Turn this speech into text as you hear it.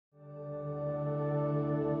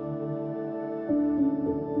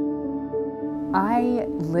I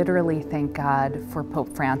literally thank God for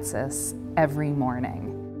Pope Francis every morning.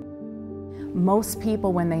 Most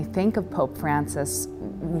people, when they think of Pope Francis,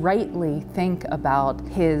 rightly think about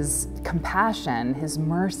his compassion, his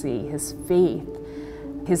mercy, his faith,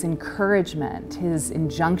 his encouragement, his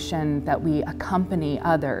injunction that we accompany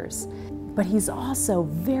others. But he's also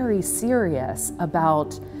very serious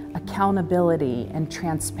about accountability and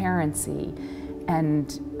transparency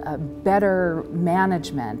and better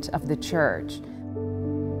management of the church.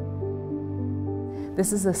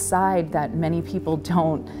 This is a side that many people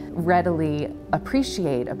don't readily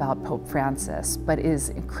appreciate about Pope Francis, but is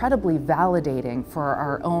incredibly validating for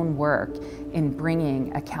our own work in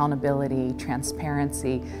bringing accountability,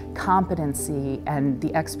 transparency, competency, and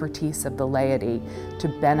the expertise of the laity to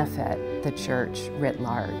benefit the church writ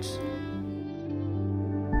large.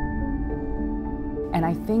 And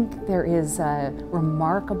I think there is a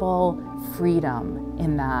remarkable freedom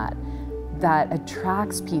in that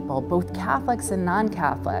attracts people, both Catholics and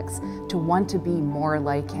non-Catholics, to want to be more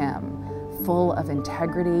like him, full of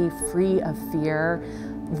integrity, free of fear,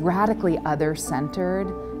 radically other-centered,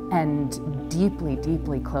 and deeply,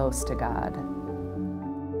 deeply close to God.